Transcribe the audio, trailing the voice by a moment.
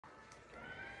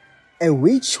A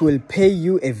witch will pay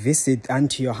you a visit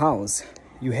unto your house.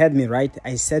 You heard me right.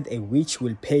 I said a witch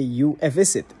will pay you a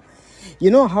visit. You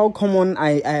know how common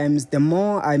I am. The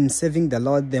more I'm serving the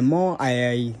Lord, the more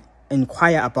I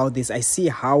inquire about this, I see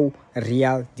how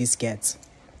real this gets.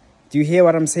 Do you hear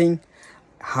what I'm saying?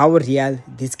 How real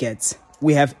this gets.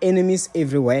 We have enemies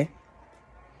everywhere.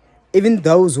 Even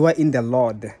those who are in the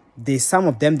Lord, some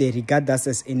of them, they regard us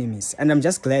as enemies. And I'm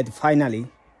just glad, finally,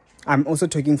 I'm also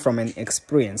talking from an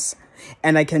experience.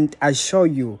 And I can assure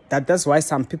you that that's why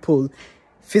some people,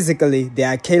 physically, they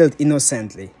are killed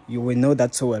innocently. You will know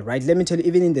that so well, right? Let me tell you,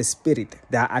 even in the spirit,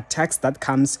 there are attacks that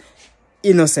comes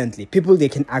innocently. People, they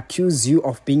can accuse you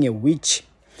of being a witch.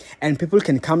 And people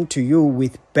can come to you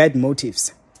with bad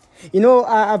motives. You know,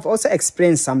 I've also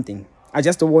experienced something. I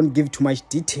just don't want to give too much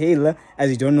detail as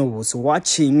you don't know who's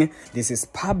watching. This is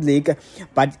public.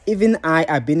 But even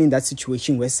I've been in that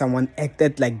situation where someone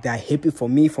acted like they're happy for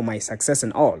me, for my success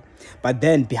and all. But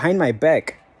then behind my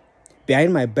back,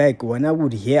 when I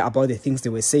would hear about the things they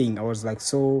were saying, I was like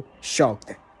so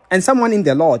shocked. And someone in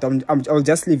the Lord, I'll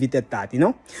just leave it at that, you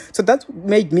know. So that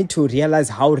made me to realize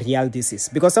how real this is.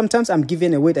 Because sometimes I'm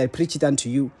giving a word, I preach it unto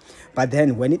you. But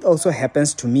then when it also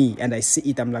happens to me and I see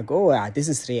it, I'm like, oh, yeah, this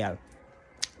is real.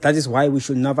 That is why we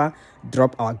should never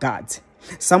drop our guard.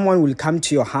 Someone will come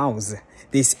to your house.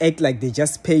 They act like they're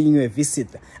just paying you a visit.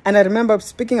 And I remember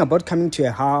speaking about coming to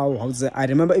a house. I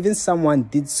remember even someone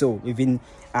did so, even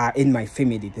in my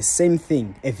family. The same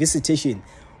thing, a visitation.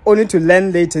 Only to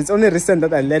learn later, it's only recent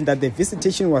that I learned that the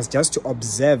visitation was just to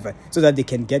observe so that they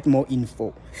can get more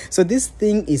info. So this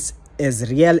thing is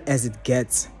as real as it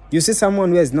gets. You see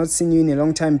someone who has not seen you in a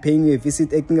long time paying you a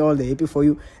visit, acting all the happy for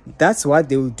you. That's what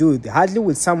they will do. Hardly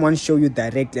will someone show you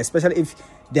directly, especially if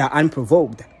they are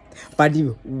unprovoked. But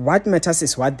what matters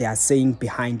is what they are saying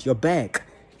behind your back.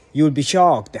 You'll be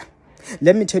shocked.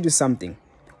 Let me tell you something.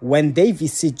 When they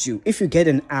visit you, if you get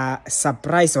a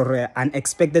surprise or an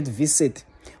unexpected visit,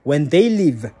 when they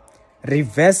leave,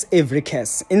 reverse every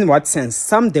curse. In what sense?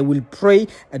 Some, they will pray,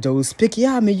 they will speak,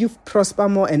 yeah, may you prosper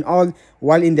more and all,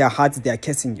 while in their hearts they are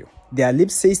cursing you. Their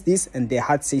lips says this and their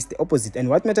heart says the opposite. And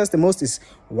what matters the most is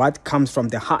what comes from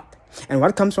the heart. And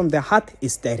what comes from the heart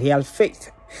is the real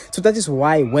faith. So that is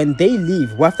why when they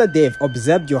leave, after they've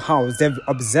observed your house, they've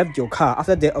observed your car,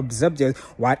 after they observed your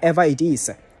whatever it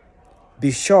is,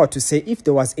 be sure to say if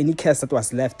there was any curse that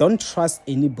was left, don't trust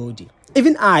anybody.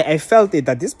 Even I felt it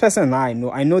that this person I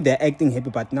know they're acting happy,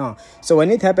 but now. So when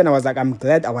it happened, I was like, I'm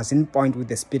glad I was in point with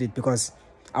the spirit because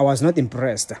I was not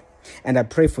impressed. And I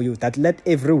pray for you that let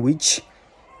every witch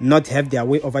not have their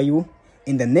way over you.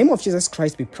 In the name of Jesus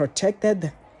Christ, be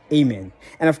protected. Amen.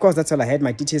 And of course, that's all I had.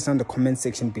 My details on the comment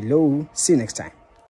section below. See you next time.